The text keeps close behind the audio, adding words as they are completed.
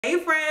Hey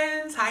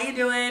friends, how you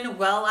doing?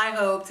 Well, I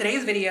hope.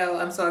 Today's video,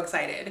 I'm so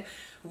excited.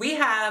 We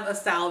have a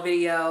style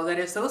video that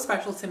is so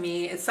special to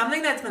me. It's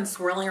something that's been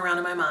swirling around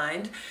in my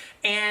mind,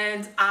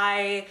 and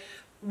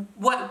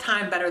what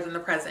time better than the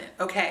present?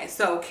 Okay,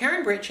 so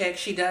Karen Brit Chick,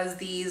 she does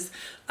these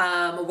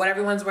what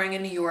everyone's wearing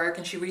in New York,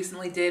 and she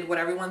recently did what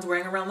everyone's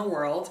wearing around the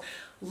world.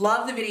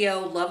 Love the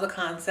video, love the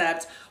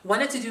concept,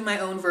 wanted to do my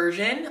own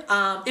version.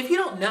 If you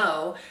don't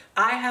know,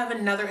 I have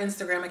another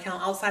Instagram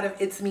account outside of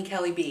It's Me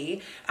Kelly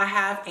B. I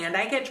have And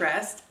I Get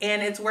Dressed,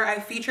 and it's where I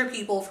feature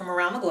people from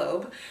around the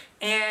globe,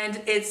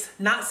 and it's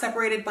not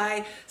separated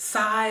by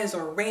size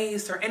or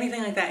race or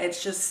anything like that.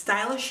 It's just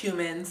stylish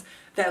humans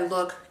that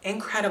look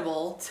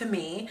incredible to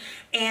me,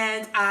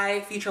 and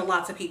I feature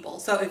lots of people.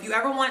 So if you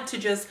ever want to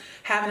just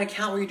have an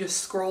account where you just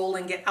scroll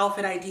and get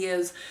outfit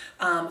ideas,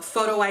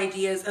 photo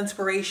ideas,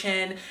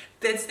 inspiration,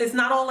 it's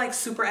not all like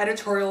super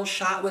editorial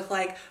shot with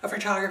like a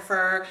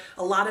photographer.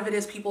 A lot of it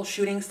is people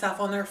shooting stuff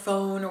on their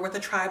phone or with a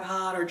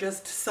tripod or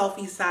just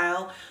selfie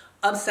style.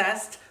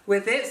 Obsessed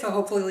with it, so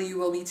hopefully you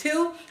will be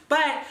too.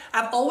 But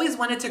I've always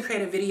wanted to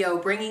create a video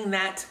bringing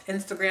that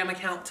Instagram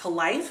account to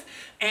life,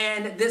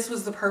 and this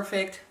was the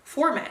perfect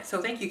format.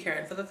 So thank you,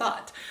 Karen, for the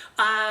thought.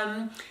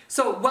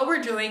 So what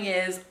we're doing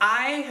is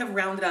I have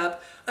rounded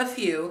up a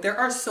few. There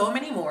are so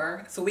many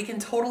more, so we can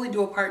totally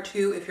do a part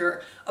 2 if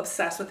you're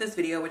obsessed with this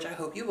video, which I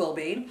hope you will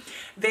be.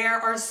 There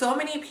are so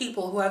many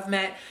people who I've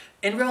met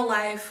in real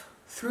life,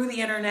 through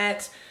the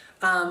internet,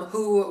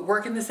 who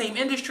work in the same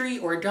industry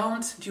or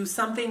don't, do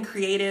something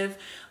creative,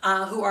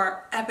 who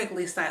are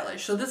epically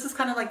stylish. So this is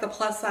kind of like the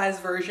plus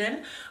size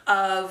version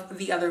of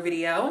the other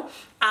video.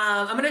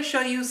 I'm going to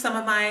show you some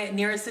of my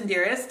nearest and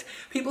dearest,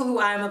 people who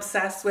I'm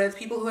obsessed with,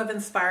 people who have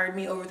inspired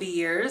me over the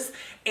years,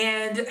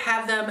 and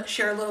have them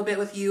share a little bit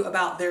with you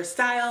about their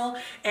style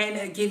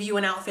and give you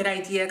an outfit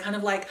idea, kind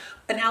of like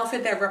an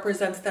outfit that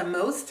represents them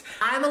most.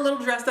 I'm a little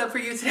dressed up for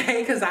you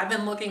today because I've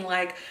been looking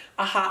like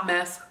a hot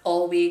mess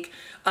all week.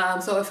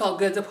 So it felt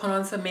good to put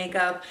on some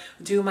makeup,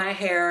 do my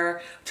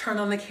hair, turn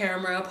on the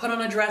camera, put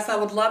on a dress I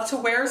would love to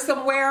wear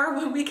somewhere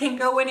when we can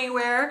go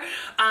anywhere.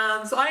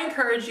 So I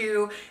encourage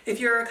you, if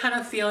you're kind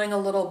of feeling a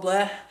little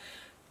bleh,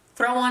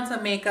 throw on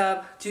some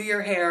makeup, do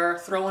your hair,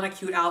 throw on a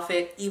cute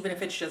outfit, even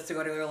if it's just to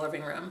go to your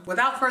living room.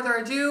 Without further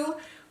ado,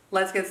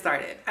 let's get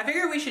started. I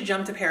figured we should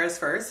jump to Paris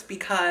first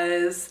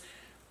because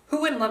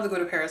who wouldn't love to go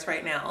to Paris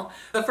right now?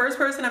 The first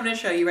person I'm going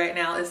to show you right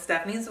now is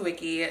Stephanie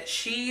Zwicky.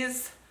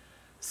 She's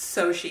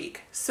so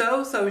chic,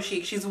 so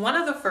chic. She's one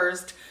of the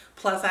first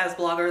plus size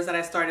bloggers that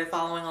I started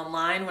following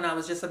online when I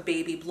was just a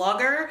baby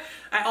blogger.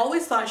 I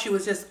always thought she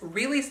was just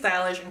really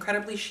stylish,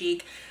 incredibly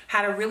chic,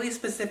 had a really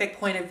specific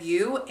point of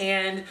view,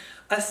 and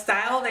a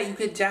style that you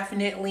could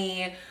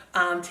definitely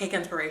take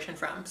inspiration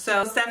from.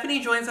 So Stephanie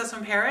joins us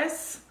from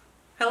Paris.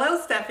 Hello,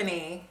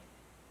 Stephanie.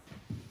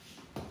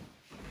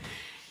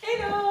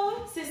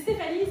 Hello, c'est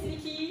Stéphanie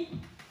Zwicky.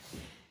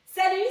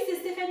 Salut, c'est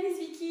Stéphanie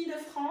Zwicky de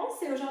France,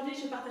 et aujourd'hui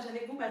je partage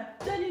avec vous ma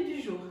tenue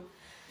du jour.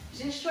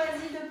 J'ai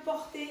choisi de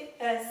porter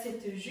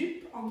cette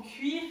jupe en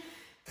cuir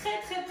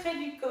très près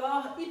du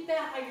corps,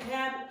 hyper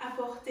agréable à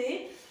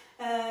porter,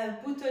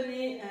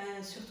 boutonnée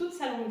sur toute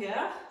sa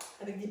longueur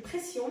avec des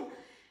pressions.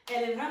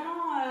 Elle est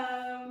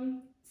vraiment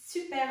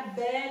super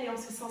belle et on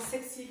se sent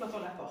sexy quand on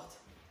la porte.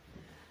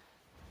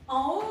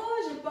 En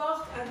haut, je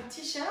porte un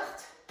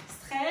t-shirt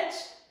stretch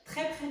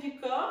très près du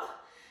corps,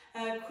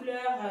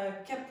 couleur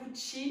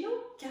cappuccino,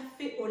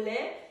 café au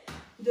lait,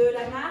 de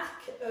la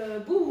marque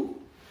Boo.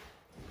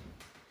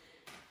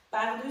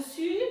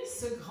 Par-dessus,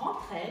 ce grand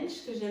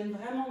trench que j'aime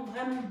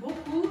vraiment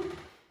beaucoup,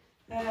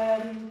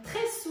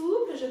 très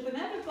souple, je peux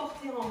même le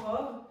porter en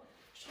robe.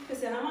 Je trouve que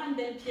c'est vraiment une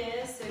belle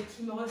pièce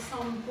qui me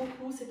ressemble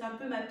beaucoup, c'est un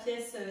peu ma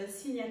pièce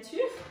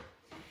signature.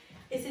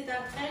 Et c'est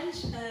un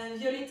trench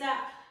Violetta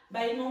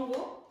by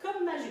Mango,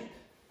 comme ma jupe.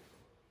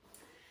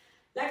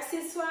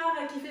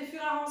 L'accessoire qui fait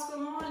fureur en ce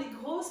moment, les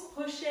grosses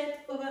pochettes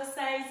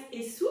oversize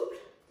et souples.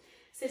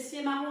 Celle-ci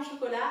est marron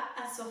chocolat,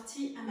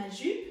 assortie à ma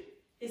jupe,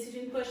 et c'est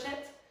une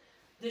pochette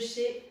de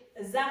chez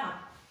Zara.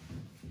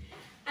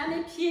 À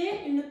mes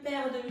pieds, une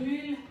paire de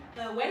mules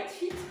White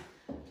Fit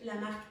de la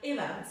marque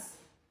Evans.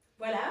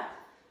 Voilà,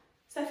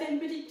 ça fait une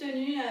petite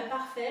tenue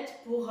parfaite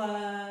pour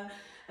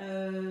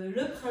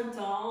le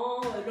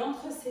printemps,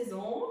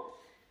 l'entre-saison,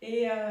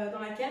 et dans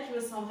laquelle je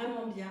me sens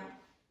vraiment bien.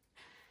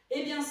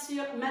 Et bien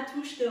sûr, ma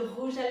touche de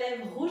rouge à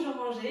lèvres rouge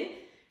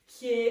orangé,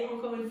 qui est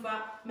encore une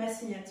fois ma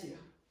signature.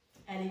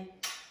 Allez.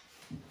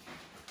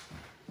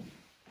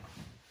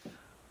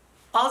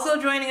 Also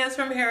joining us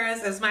from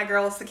Paris is my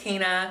girl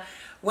Sakina.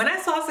 When I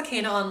saw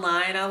Sakina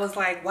online, I was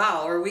like,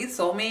 wow, are we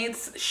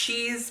soulmates?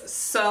 She's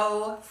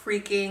so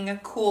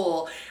freaking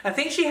cool. I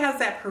think she has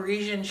that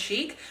Parisian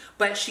chic,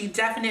 but she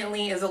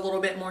definitely is a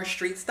little bit more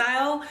street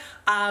style.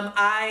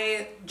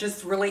 I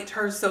just relate to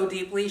her so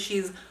deeply.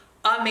 She's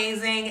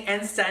amazing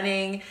and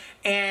stunning,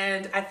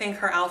 and I think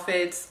her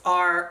outfits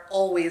are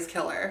always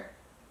killer.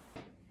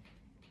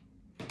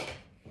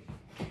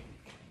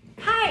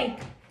 Hi,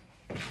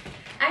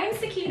 I am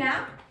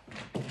Sakina,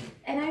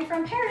 and I'm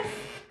from Paris.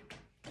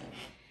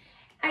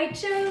 I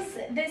chose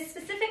this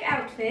specific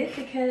outfit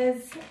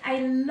because I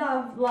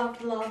love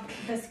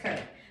the skirt.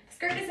 The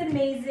skirt is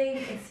amazing.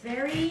 It's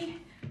very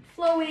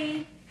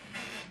flowy.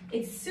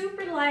 It's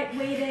super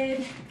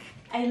lightweighted.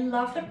 I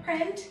love the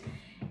print.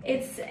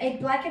 It's a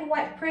black and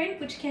white print,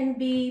 which can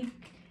be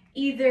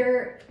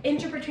either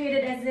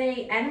interpreted as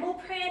a animal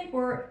print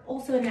or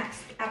also an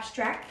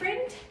abstract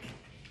print.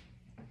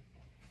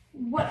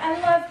 What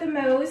I love the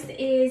most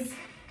is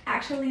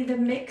actually the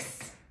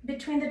mix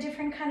between the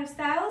different kind of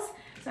styles.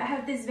 So I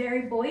have this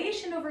very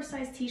boyish and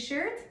oversized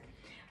t-shirt,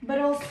 but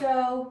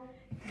also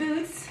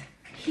boots,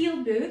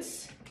 heel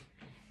boots,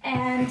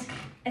 and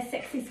a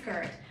sexy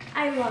skirt.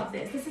 I love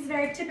this. This is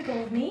very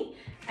typical of me.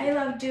 I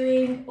love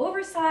doing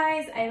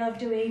oversized, I love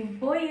doing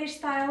boyish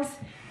styles,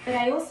 but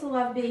I also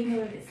love being a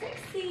little bit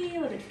sexy,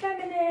 a little bit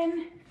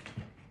feminine,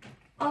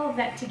 all of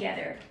that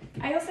together.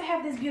 I also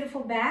have this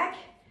beautiful bag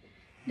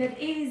that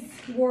is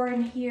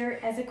worn here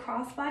as a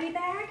crossbody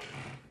bag,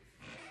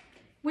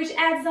 which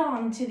adds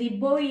on to the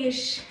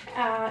boyish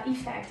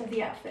effect of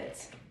the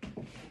outfit.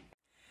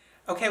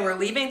 Okay, we're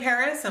leaving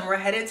Paris and we're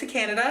headed to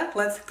Canada.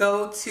 Let's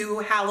go to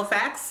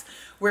Halifax,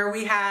 where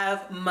we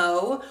have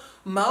Mo.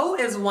 Mo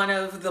is one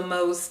of the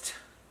most,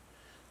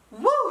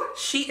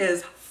 she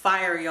is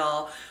fire,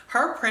 y'all.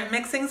 Her print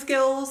mixing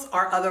skills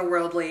are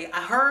otherworldly.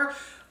 Her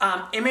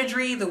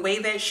imagery, the way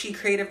that she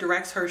creative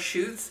directs her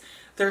shoots,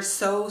 they're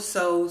so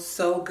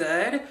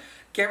good.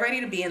 Get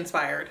ready to be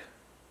inspired.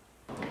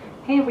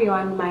 Hey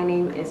everyone, my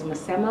name is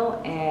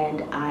Masemo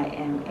and I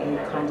am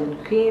a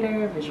content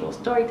creator, visual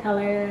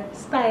storyteller,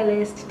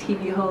 stylist,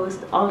 TV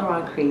host,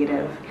 all-around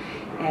creative.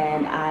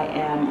 And I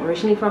am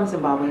originally from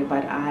Zimbabwe,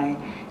 but I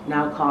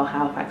now call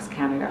Halifax,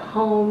 Canada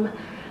home.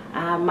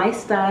 My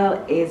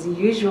style is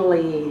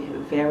usually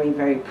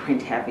very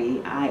print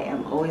heavy. I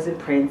am always in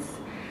prints,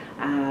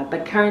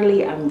 but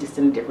currently I'm just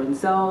in a different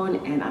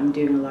zone and I'm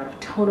doing a lot of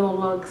tonal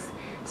looks.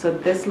 So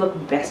this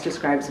look best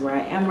describes where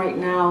I am right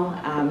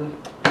now.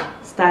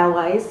 Style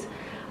wise,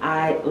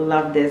 I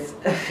love this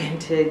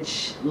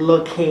vintage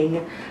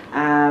looking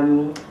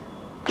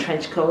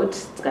trench coat.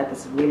 It's got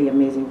this really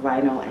amazing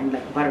vinyl and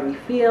like buttery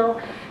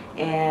feel,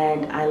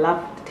 and I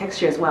love the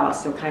texture as well.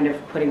 So kind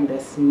of putting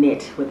this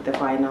knit with the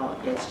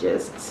vinyl, it's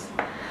just,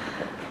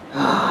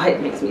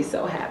 it makes me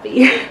so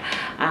happy.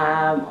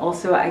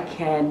 Also, I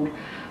can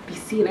be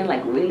seen in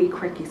like really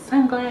quirky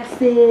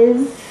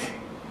sunglasses,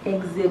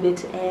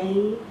 Exhibit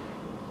A.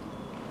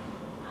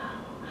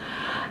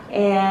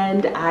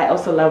 And I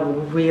also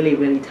love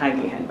really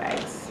tiny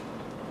handbags,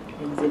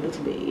 Exhibit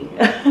B.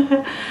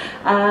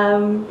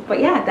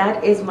 But yeah,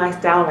 that is my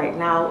style right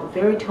now.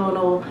 Very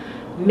tonal,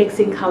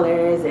 mixing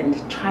colors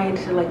and trying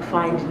to like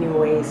find new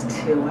ways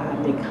to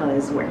make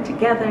colors work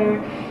together.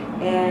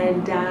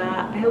 And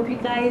I hope you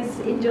guys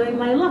enjoy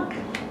my look.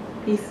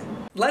 Peace.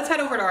 Let's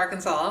head over to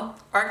Arkansas.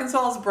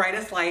 Arkansas's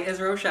brightest light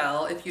is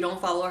Rochelle. If you don't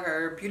follow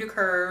her, Beauty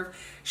Curve,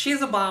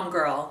 she's a bomb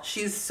girl.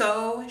 She's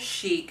so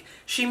chic.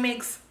 She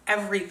makes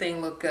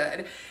everything look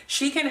good.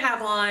 She can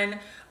have on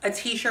a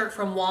t-shirt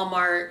from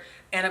Walmart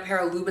and a pair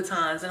of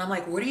Louboutins and I'm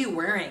like, what are you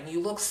wearing?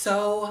 You look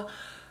so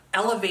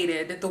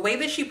elevated. The way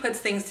that she puts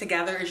things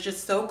together is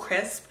just so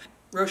crisp.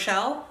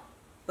 Rochelle,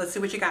 let's see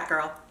what you got,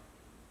 girl.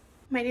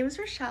 My name is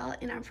Rochelle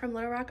and I'm from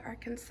Little Rock,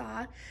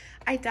 Arkansas.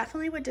 I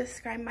definitely would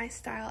describe my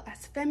style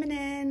as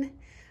feminine,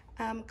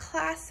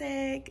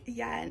 classic,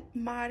 yet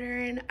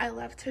modern. I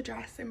love to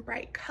dress in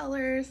bright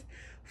colors,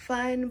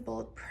 fun,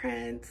 bold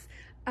prints.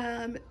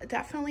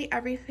 Definitely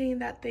everything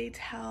that they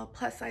tell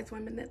plus size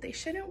women that they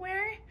shouldn't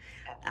wear,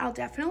 I'll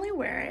definitely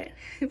wear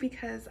it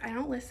because I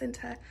don't listen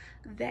to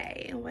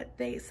they and what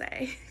they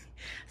say.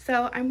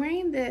 So I'm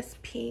wearing this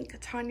pink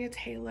Tanya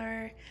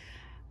Taylor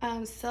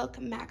silk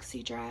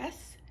maxi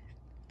dress.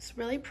 It's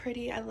really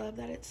pretty. I love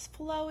that it's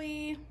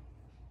flowy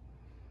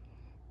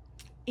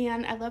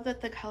and I love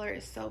that the color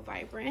is so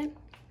vibrant.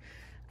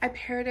 I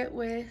paired it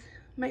with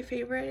my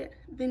favorite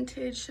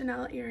vintage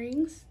Chanel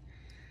earrings.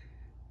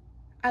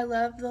 I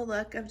love the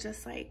look of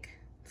just like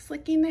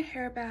slicking the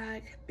hair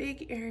back,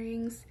 big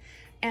earrings,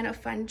 and a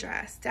fun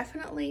dress.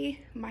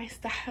 Definitely my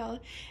style.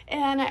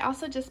 And I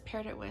also just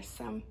paired it with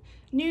some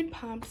nude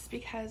pumps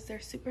because they're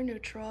super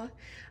neutral.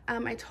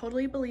 I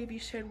totally believe you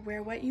should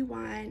wear what you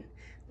want.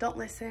 Don't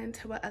listen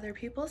to what other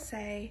people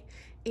say.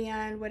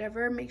 And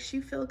whatever makes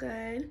you feel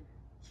good,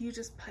 you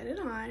just put it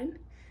on.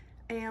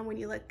 And when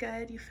you look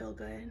good, you feel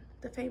good.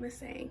 The famous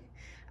saying.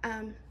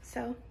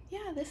 So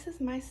yeah, this is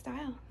my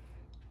style.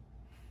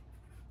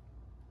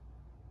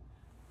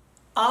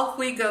 Off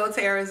we go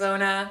to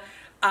Arizona.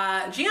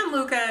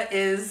 Gianluca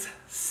is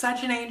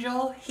such an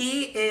angel.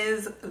 He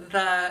is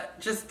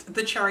just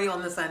the cherry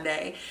on the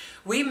sundae.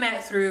 We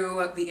met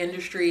through the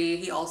industry.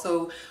 He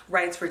also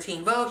writes for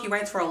Teen Vogue. He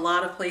writes for a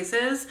lot of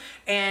places,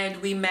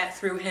 and we met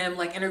through him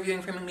like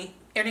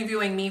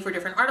interviewing me for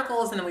different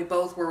articles, and then we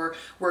both were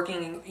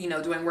working, you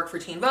know, doing work for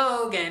Teen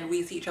Vogue, and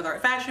we see each other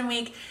at Fashion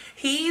Week.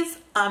 He's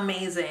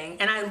amazing,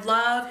 and I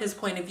love his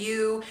point of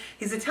view.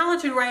 He's a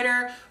talented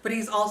writer, but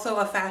he's also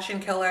a fashion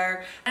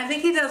killer. And I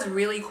think he does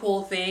really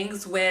cool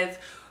things with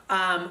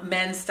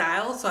men's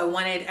style, so I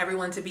wanted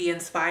everyone to be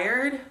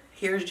inspired.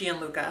 Here's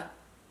Gianluca.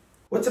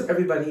 What's up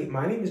everybody,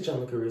 my name is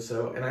Gianluca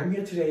Russo and I'm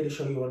here today to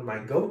show you one of my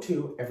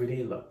go-to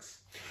everyday looks.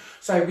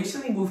 So I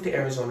recently moved to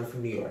Arizona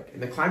from New York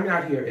and the climate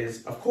out here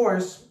is, of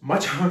course,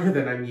 much hotter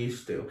than I'm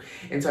used to.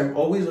 And so I'm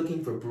always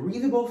looking for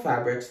breathable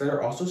fabrics that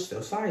are also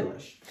still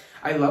stylish.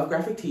 I love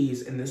graphic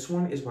tees and this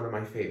one is one of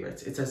my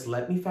favorites. It says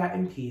 "Let me fat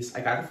in peace." I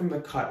got it from The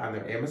Cut on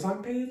their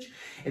Amazon page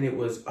and it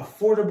was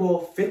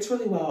affordable, fits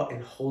really well,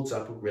 and holds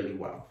up really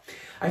well.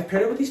 I've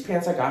paired it with these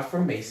pants I got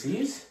from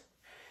Macy's.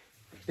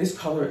 This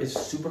color is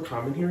super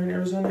common here in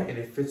Arizona and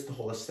it fits the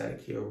whole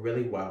aesthetic here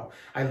really well.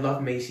 I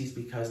love Macy's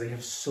because they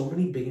have so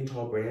many big and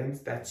tall brands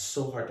that's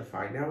so hard to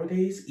find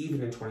nowadays,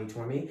 even in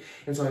 2020.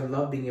 And so I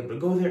love being able to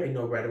go there and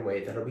know right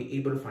away that I'll be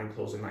able to find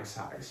clothes in my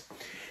size.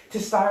 To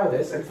style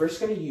this, I'm first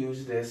going to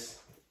use this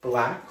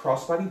black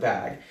crossbody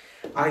bag.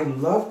 I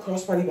love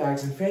crossbody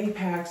bags and fanny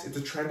packs. It's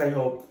a trend I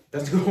hope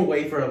doesn't go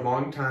away for a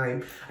long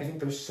time. I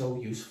think they're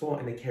so useful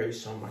and they carry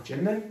so much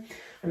in them.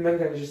 I'm then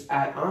going to just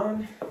add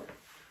on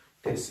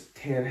this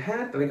tan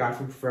hat that I got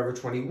from Forever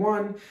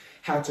 21.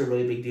 Hats are a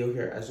really big deal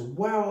here as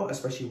well,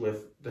 especially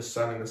with the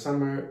sun in the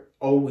summer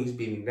always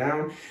beating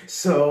down.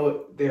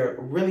 So they're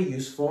really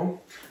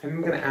useful. And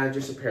I'm gonna add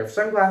just a pair of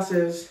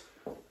sunglasses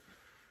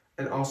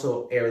and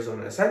also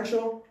Arizona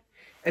Essential.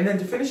 And then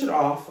to finish it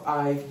off,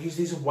 I've used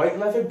these white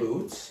leather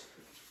boots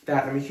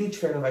that I'm a huge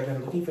fan of. I've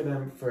been looking for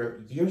them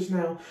for years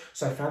now.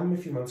 So I found them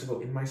a few months ago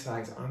in my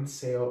size on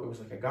sale. It was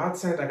like a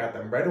godsend. I got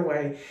them right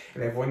away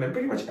and I've worn them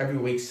pretty much every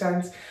week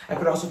since. I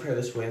could also pair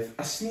this with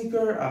a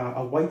sneaker,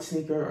 a white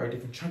sneaker or a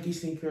different chunky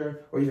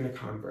sneaker, or even a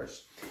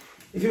Converse.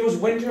 If it was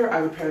winter,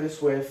 I would pair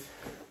this with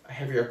a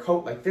heavier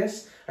coat like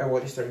this. I wore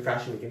this during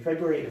Fashion Week in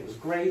February and it was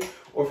great.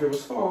 Or if it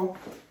was fall,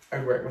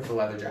 I'd wear it with a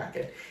leather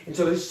jacket. And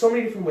so there's so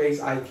many different ways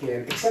I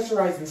can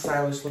accessorize and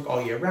style this look all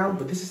year round,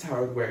 but this is how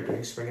I would wear it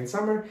during spring and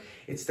summer.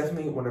 It's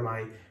definitely one of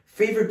my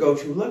favorite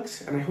go-to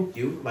looks, and I hope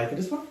you like it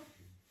as well.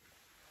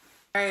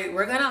 All right,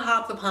 we're gonna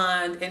hop the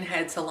pond and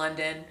head to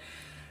London.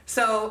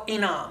 So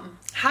Inam,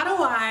 how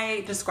do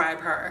I describe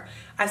her?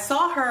 I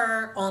saw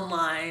her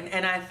online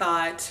and I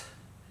thought,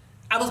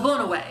 I was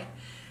blown away.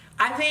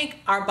 I think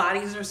our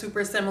bodies are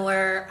super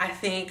similar. I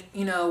think,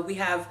 you know, we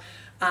have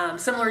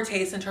similar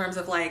tastes in terms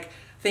of like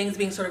things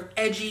being sort of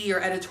edgy or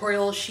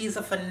editorial. She's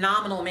a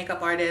phenomenal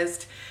makeup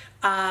artist.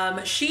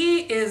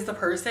 She is the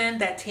person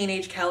that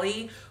teenage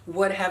Kelly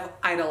would have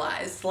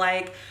idolized.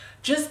 Like,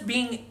 just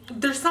being,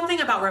 there's something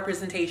about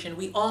representation.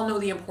 We all know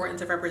the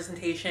importance of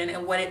representation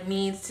and what it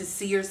means to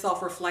see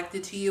yourself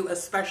reflected to you,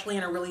 especially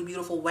in a really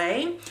beautiful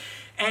way.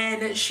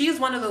 And she's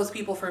one of those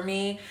people for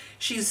me.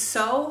 She's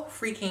so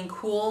freaking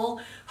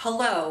cool.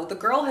 Hello, the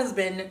girl has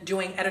been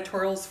doing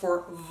editorials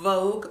for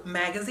Vogue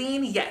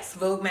magazine. Yes,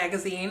 Vogue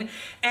magazine.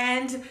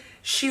 And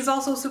she's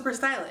also super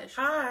stylish.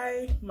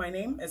 Hi, my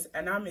name is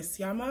Anna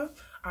Misiama.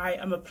 I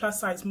am a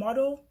plus size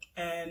model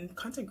and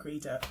content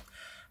creator.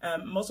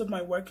 Most of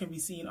my work can be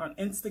seen on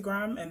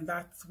Instagram, and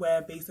that's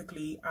where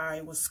basically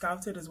I was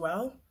scouted as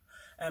well.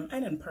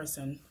 And in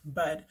person,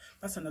 but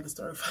that's another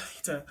story for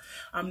later.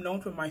 I'm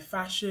known for my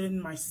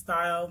fashion, my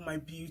style, my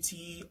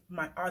beauty,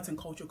 my arts and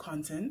cultural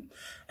content.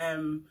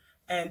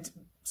 And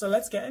so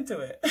let's get into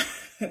it.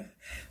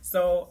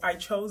 So I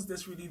chose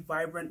this really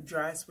vibrant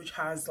dress, which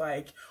has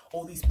like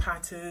all these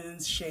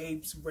patterns,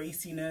 shapes,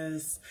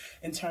 raciness,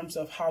 in terms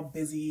of how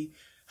busy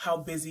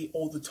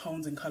all the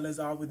tones and colors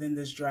are within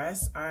this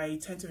dress. I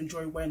tend to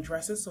enjoy wearing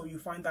dresses, so you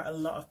find that a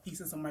lot of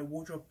pieces on my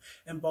wardrobe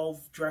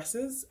involve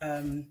dresses.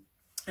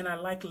 And I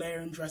like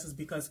layering dresses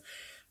because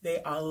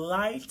they are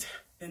light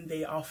and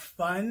they are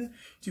fun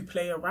to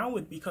play around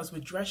with, because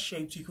with dress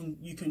shapes you can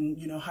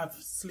you know, have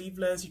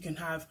sleeveless, you can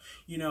have,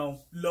 you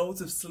know,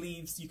 loads of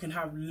sleeves, you can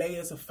have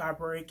layers of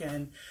fabric,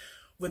 and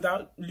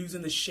without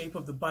losing the shape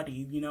of the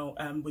body, you know.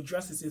 With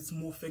dresses it's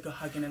more figure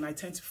hugging, and I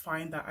tend to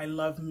find that I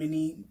love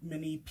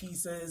mini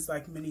pieces,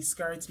 like mini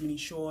skirts, mini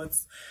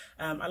shorts.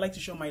 I like to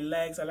show my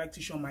legs, I like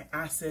to show my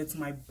assets,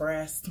 my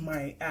breast,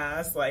 my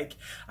ass. Like,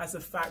 as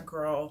a fat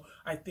girl,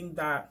 I think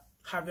that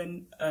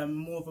having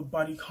more of a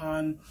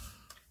bodycon,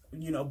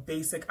 you know,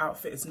 basic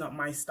outfit is not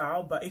my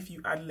style. But if you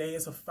add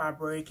layers of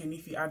fabric and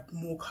if you add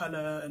more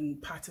color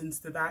and patterns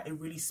to that, it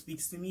really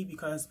speaks to me,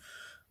 because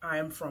I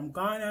am from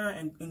Ghana,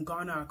 and in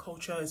Ghana our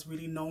culture is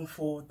really known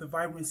for the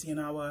vibrancy in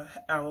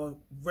our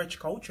rich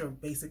culture,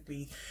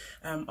 basically,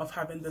 of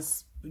having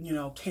this, you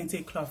know,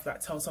 kente cloth that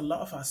tells a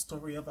lot of our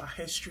story, of our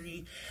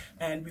history.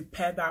 And we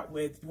pair that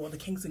with, well, the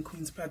kings and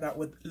queens pair that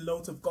with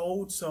loads of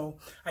gold. So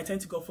I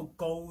tend to go for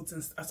golds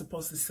as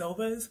opposed to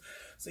silvers.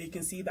 So you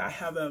can see that I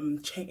have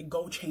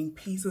gold chain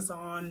pieces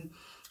on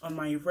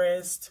my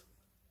wrist,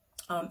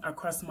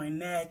 across my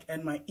neck,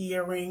 and my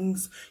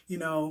earrings, you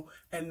know,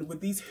 and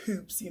with these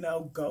hoops, you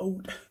know,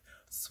 gold,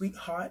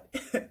 sweetheart,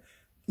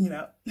 you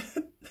know.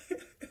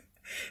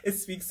 It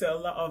speaks to a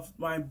lot of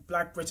my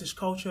Black British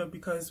culture,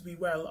 because we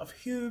wear a lot of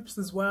hoops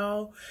as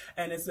well,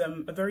 and it's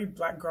a very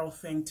Black girl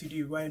thing to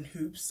do, wearing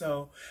hoops.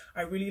 So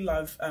I really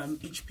love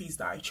each piece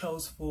that I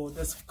chose for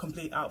this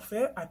complete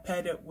outfit. I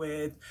paired it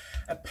with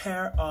a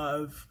pair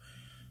of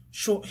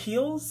short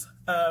heels,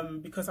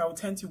 because I would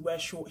tend to wear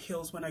short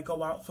heels when I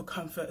go out for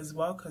comfort as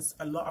well, because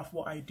a lot of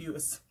what I do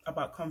is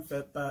about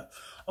comfort, but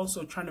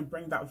also trying to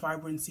bring that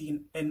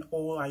vibrancy in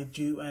all I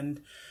do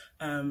and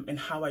in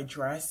how I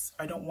dress.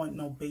 I don't want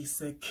no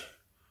basic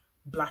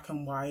black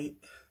and white,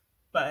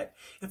 but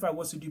if I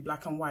was to do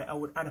black and white, I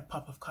would add a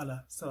pop of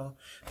color. So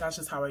that's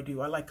just how I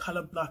do. I like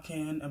color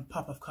blocking and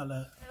pop of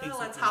color.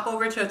 Let's hop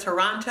over to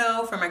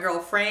Toronto for my girl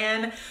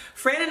Fran.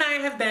 Fran and I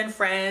have been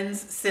friends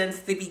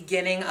since the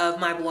beginning of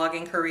my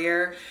blogging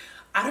career.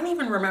 I don't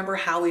even remember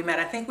how we met.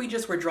 I think we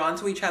just were drawn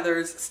to each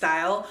other's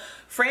style.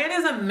 Fran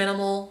is a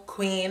minimal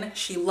queen.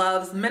 She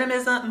loves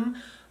minimalism.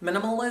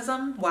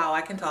 Wow,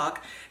 I can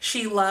talk.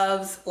 She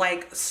loves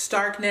like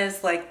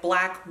starkness, like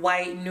black,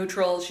 white,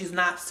 neutral. She's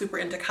not super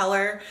into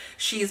color.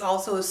 She's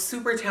also a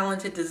super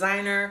talented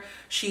designer.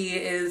 She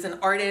is an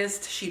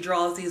artist. She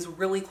draws these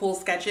really cool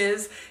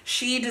sketches.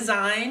 She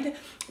designed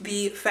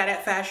the Fat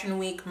at Fashion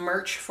Week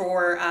merch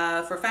for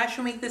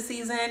Fashion Week this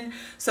season.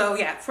 So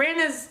yeah,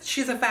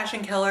 she's a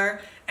fashion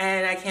killer,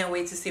 and I can't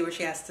wait to see what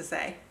she has to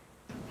say.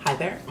 Hi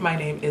there, my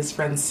name is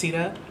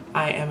Francita.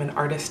 I am an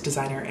artist,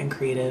 designer, and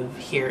creative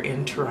here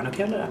in Toronto,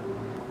 Canada.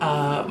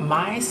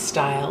 My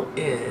style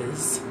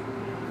is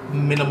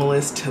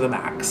minimalist to the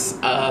max.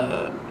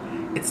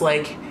 It's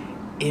like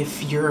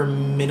if your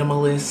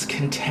minimalist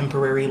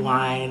contemporary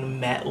line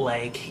met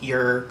like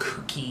your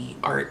kooky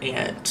art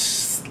aunt /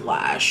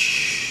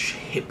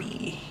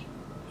 hippie,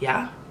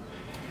 yeah?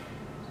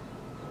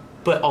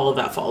 But all of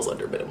that falls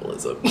under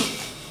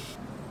minimalism.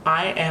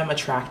 I am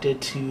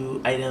attracted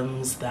to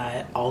items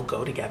that all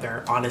go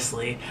together,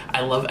 honestly.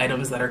 I love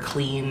items that are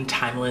clean,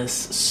 timeless,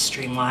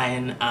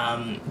 streamlined,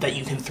 that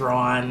you can throw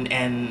on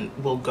and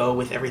will go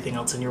with everything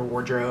else in your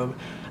wardrobe.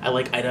 I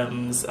like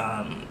items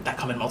that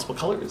come in multiple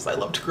colors. I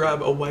love to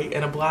grab a white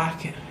and a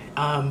black.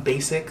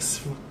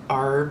 Basics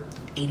are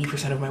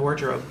 80% of my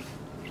wardrobe.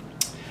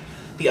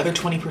 The other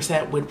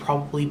 20% would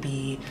probably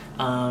be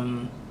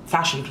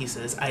fashion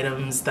pieces,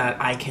 items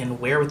that I can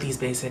wear with these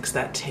basics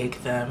that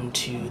take them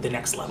to the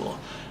next level.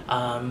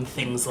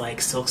 Things like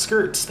silk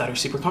skirts that are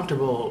super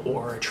comfortable,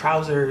 or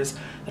trousers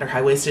that are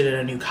high-waisted in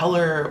a new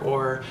color,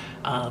 or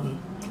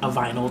a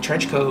vinyl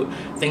trench coat.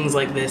 Things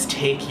like this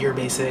take your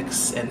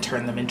basics and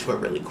turn them into a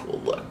really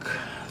cool look.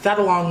 That,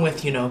 along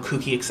with, you know,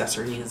 kooky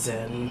accessories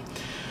and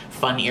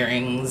fun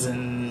earrings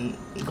and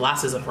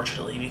glasses,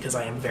 unfortunately, because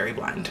I am very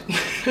blind.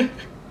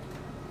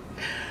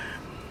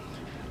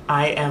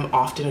 I am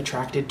often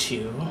attracted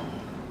to,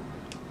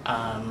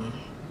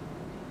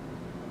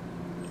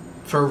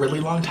 for a really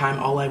long time,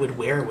 all I would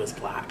wear was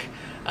black.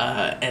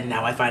 And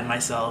now I find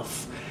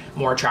myself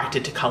more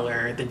attracted to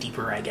color the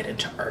deeper I get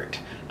into art.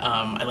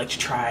 I like to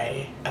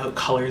try out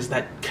colors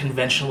that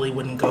conventionally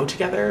wouldn't go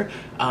together,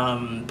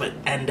 but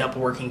end up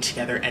working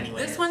together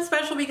anyway. This one's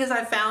special because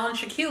I found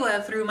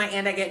Shaquila through my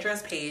And I Get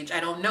Dressed page. I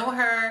don't know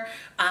her.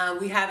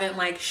 We haven't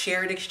like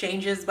shared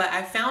exchanges, but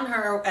I found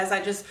her as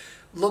I just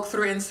look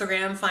through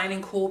Instagram,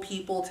 finding cool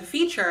people to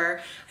feature,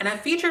 and I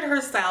featured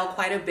her style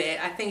quite a bit.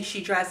 I think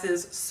she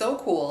dresses so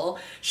cool.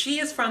 She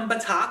is from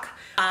Batak.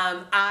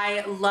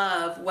 I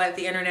love what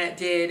the internet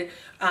did,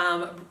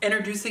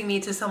 introducing me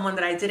to someone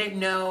that I didn't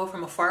know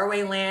from a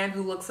faraway land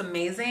who looks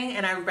amazing,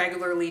 and I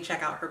regularly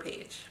check out her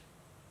page.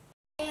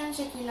 Hey, I'm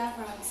Shaquila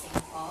from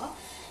Singapore,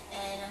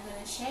 and I'm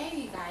going to share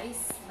with you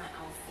guys my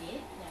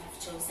outfit that I've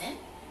chosen.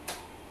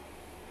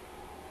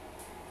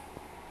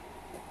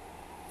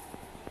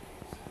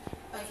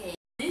 Okay,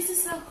 this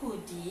is a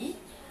hoodie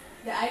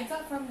that I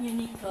got from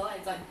Uniqlo. I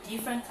got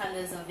different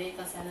colors of it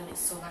because I love it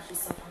so much.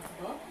 It's so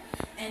comfortable.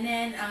 And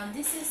then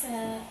this is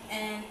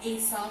an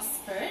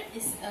ASOS skirt.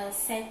 It's a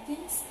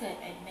satin skirt,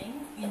 I think,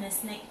 in a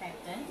snake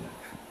pattern.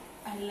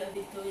 I love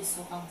it too. It's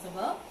so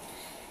comfortable.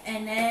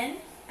 And then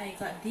I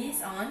got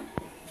this on.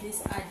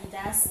 This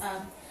Adidas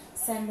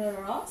Sandal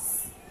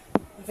Ross.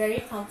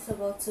 Very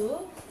comfortable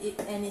too.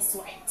 And it's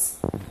white.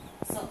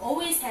 So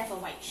always have a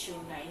white shoe,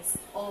 guys.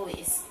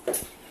 Always.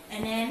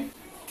 And then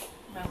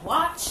my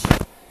watch,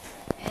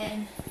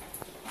 and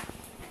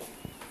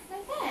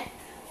like that.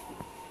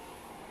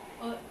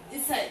 Oh,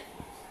 it's like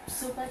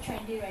super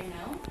trendy right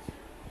now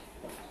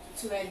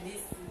to wear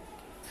these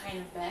kind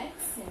of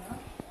bags, you know,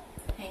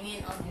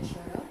 hanging on your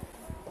shoulder.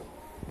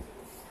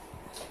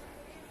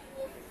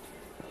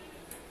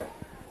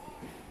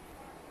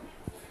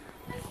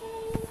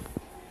 Okay,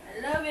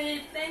 I love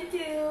it. Thank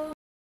you.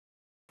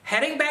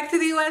 Heading back to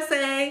the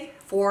USA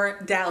for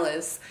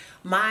Dallas,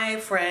 my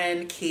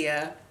friend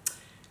Kia.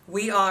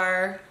 We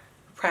are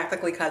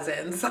practically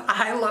cousins.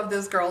 I love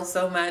this girl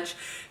so much.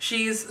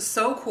 She's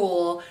so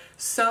cool,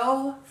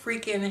 so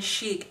freaking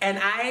chic. And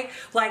I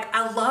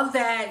love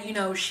that, you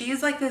know,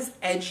 she's like this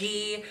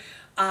edgy,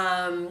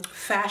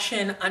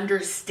 fashion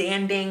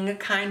understanding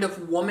kind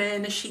of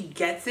woman. She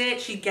gets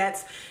it. She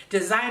gets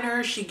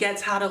designers. She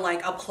gets how to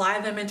like apply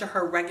them into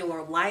her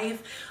regular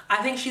life.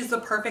 I think she's the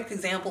perfect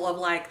example of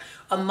like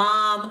a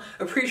mom,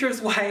 a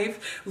preacher's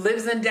wife,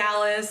 lives in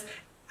Dallas.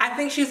 I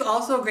think she's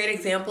also a great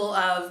example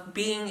of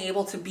being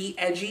able to be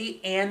edgy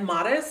and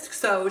modest.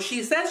 So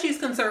she says she's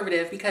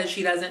conservative because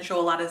she doesn't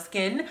show a lot of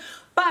skin,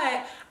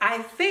 but I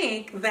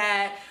think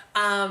that,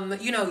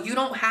 you know, you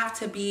don't have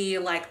to be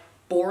like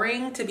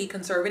boring to be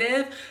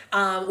conservative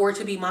or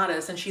to be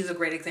modest, and she's a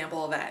great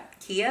example of that.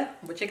 Kia,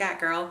 what you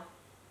got, girl?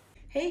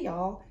 Hey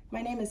y'all,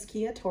 my name is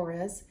Kia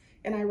Torres,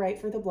 and I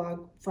write for the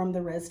blog From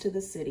the Res to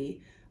the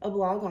City, a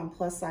blog on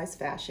plus size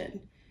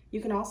fashion. You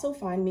can also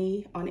find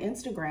me on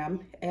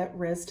Instagram at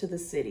Res to the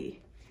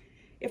City.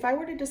 If I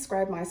were to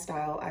describe my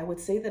style, I would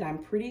say that I'm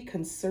pretty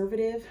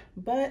conservative,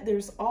 but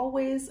there's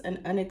always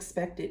an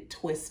unexpected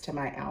twist to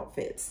my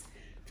outfits.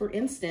 For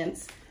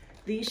instance,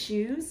 these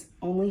shoes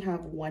only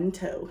have one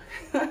toe.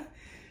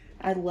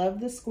 I love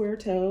the square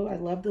toe, I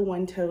love the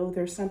one toe.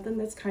 There's something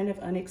that's kind of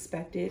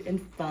unexpected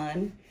and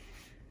fun.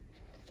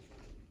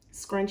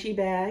 Scrunchy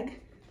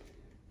bag,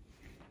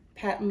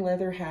 patent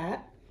leather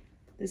hat.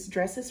 This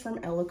dress is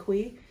from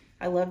Eloquy.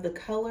 I love the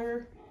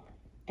color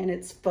and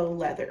it's faux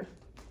leather.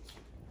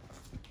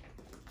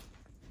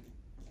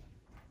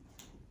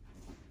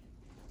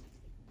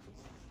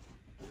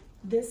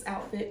 This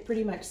outfit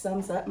pretty much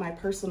sums up my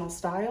personal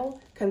style,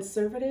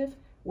 conservative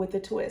with a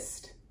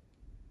twist.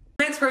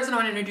 Next person I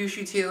want to introduce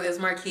you to is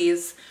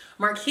Marquise.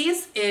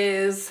 Marquise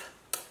is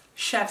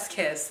chef's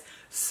kiss.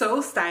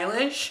 So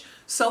stylish,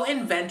 so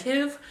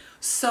inventive,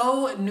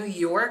 so New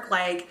York.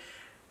 Like,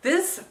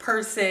 this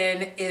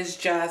person is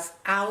just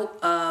out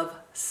of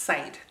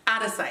sight.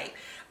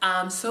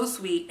 So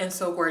sweet and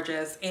so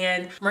gorgeous.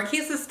 And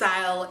Marquise's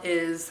style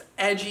is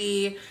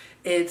edgy.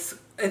 It's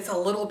a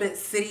little bit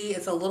city.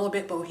 It's a little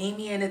bit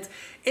bohemian.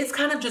 It's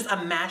kind of just a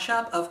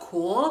mashup of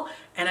cool.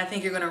 And I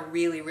think you're gonna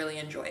really, really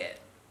enjoy it.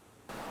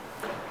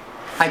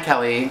 Hi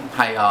Kelly,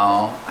 hi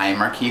y'all. I'm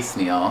Marquise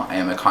Neal. I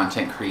am a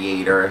content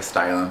creator,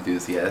 style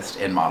enthusiast,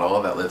 and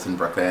model that lives in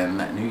Brooklyn,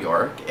 New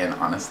York. And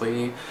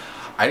honestly,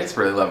 I just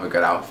really love a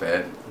good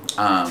outfit.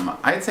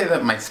 I'd say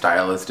that my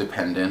style is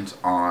dependent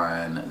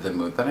on the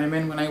mood that I'm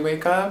in when I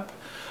wake up.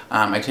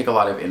 I take a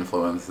lot of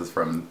influences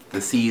from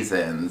the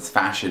seasons,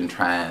 fashion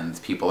trends,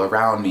 people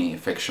around me,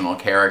 fictional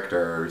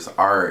characters,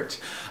 art,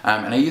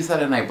 and I use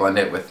that and I blend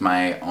it with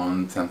my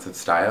own sense of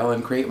style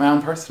and create my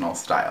own personal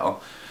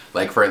style.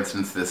 Like, for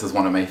instance, this is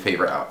one of my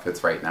favorite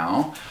outfits right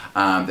now.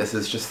 This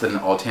is just an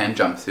all-tan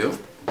jumpsuit.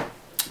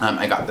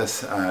 I got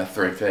this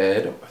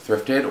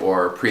thrifted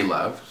or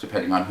pre-loved,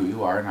 depending on who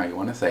you are and how you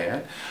want to say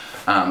it.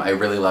 I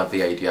really love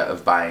the idea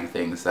of buying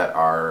things that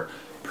are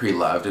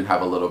pre-loved and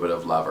have a little bit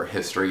of love or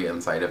history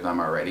inside of them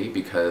already,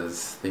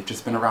 because they've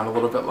just been around a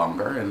little bit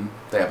longer and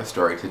they have a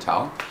story to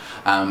tell.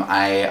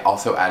 I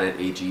also added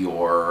a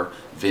Dior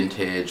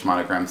vintage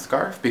monogram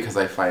scarf because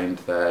I find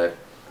that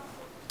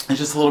it's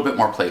just a little bit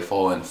more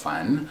playful and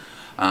fun.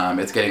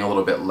 It's getting a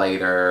little bit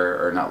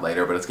lighter, or not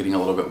lighter, but it's getting a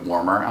little bit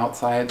warmer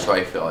outside, so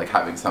I feel like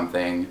having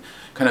something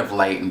kind of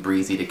light and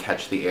breezy to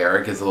catch the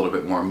air gives a little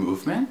bit more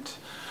movement.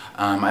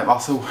 I'm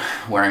also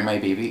wearing my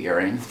baby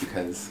earrings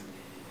because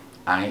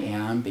I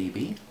am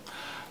baby.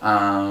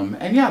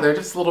 And yeah, they're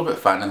just a little bit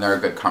fun and they're a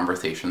good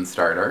conversation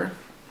starter.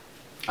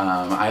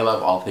 I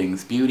love all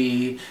things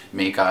beauty,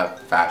 makeup,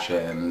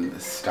 fashion,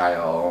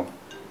 style.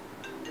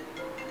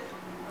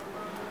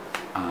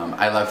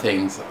 I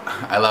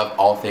love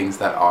all things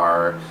that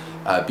are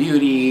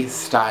beauty,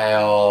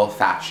 style,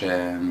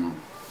 fashion,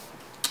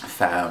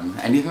 femme.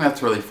 Anything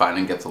that's really fun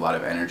and gets a lot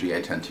of energy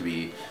I tend to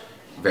be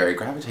very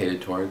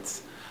gravitated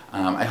towards.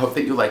 I hope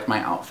that you like my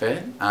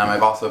outfit.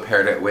 I've also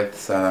paired it with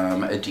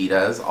some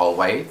Adidas all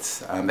whites.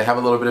 They have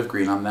a little bit of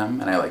green on them,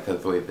 and I like the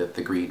way that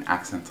the green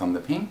accents on the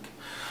pink.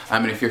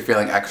 And if you're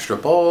feeling extra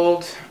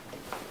bold,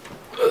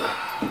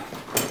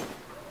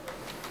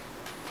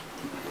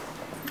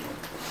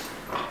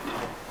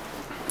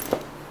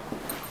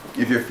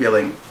 if you're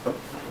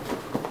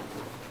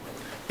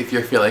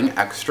feeling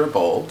extra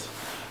bold,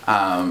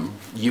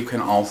 you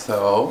can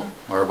also,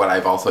 or what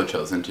I've also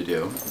chosen to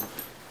do,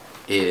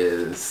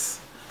 is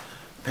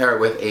pair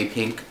it with a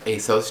pink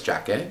ASOS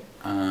jacket.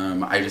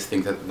 I just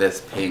think that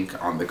this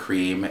pink on the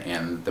cream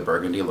and the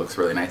burgundy looks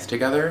really nice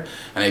together,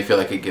 and I feel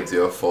like it gives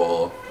you a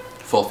full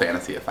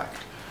fantasy effect.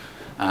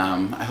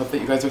 I hope that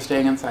you guys are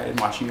staying inside and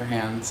washing your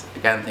hands.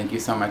 Again, thank you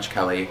so much,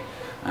 Kelly.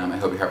 I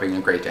hope you're having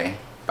a great day.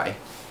 Bye.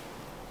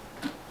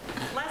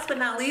 Last but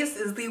not least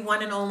is the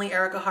one and only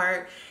Erica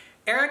Hart.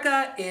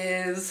 Erica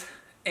is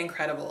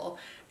incredible.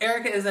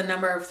 Erica is a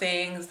number of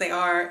things. They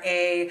are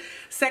a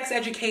sex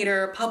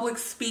educator, public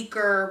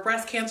speaker,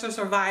 breast cancer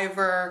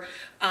survivor,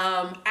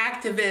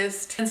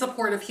 activist in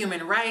support of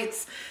human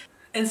rights,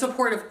 in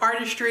support of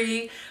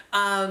artistry,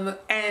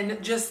 and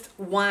just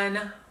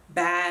one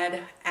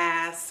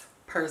badass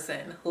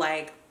person.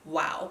 Like,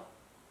 wow.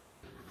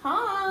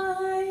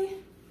 Hi,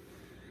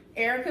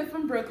 Erica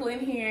from Brooklyn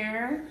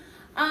here.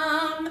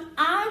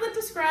 I would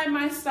describe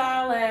my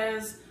style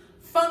as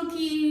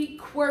funky,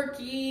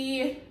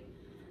 quirky,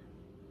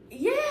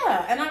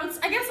 yeah, and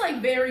I guess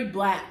like very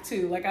black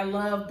too. Like, I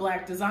love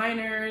black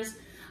designers.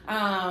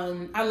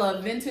 I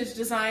love vintage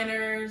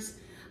designers.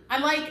 I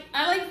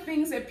like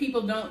things that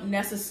people don't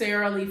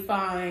necessarily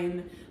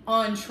find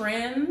on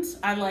trend.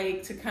 I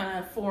like to kind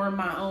of form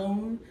my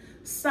own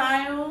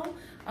style.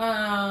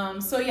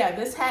 So yeah,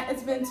 this hat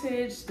is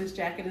vintage, this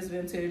jacket is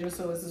vintage, and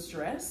so is this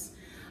dress.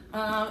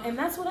 And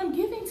that's what I'm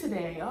giving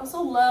today. I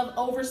also love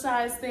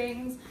oversized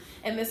things,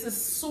 and this is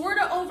sort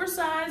of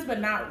oversized, but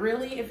not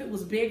really. If it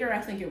was bigger, I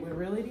think it would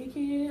really be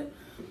cute.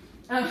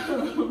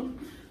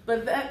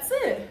 But that's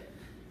it.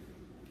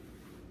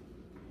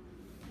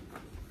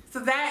 So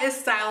that is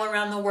Style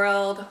Around the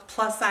World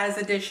plus size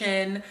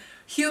edition.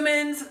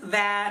 Humans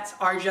that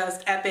are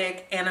just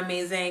epic and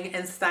amazing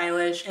and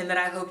stylish, and that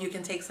I hope you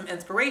can take some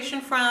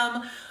inspiration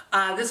from.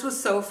 This was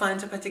so fun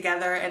to put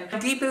together,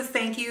 and deepest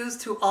thank yous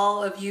to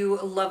all of you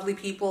lovely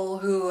people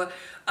who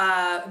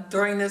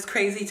during this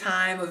crazy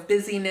time of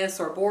busyness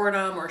or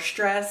boredom or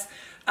stress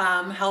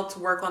helped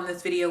work on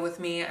this video with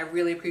me. I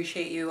really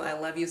appreciate you. I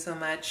love you so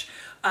much.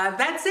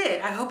 That's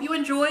it. I hope you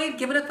enjoyed.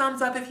 Give it a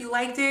thumbs up if you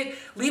liked it.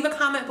 Leave a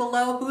comment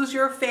below. Who's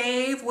your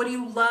fave? What do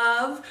you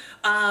love?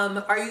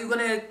 Are you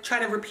gonna try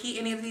to repeat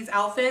any of these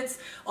outfits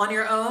on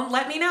your own?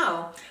 Let me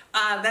know.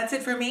 That's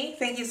it for me.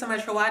 Thank you so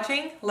much for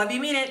watching. Love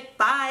you, mean it.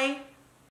 Bye.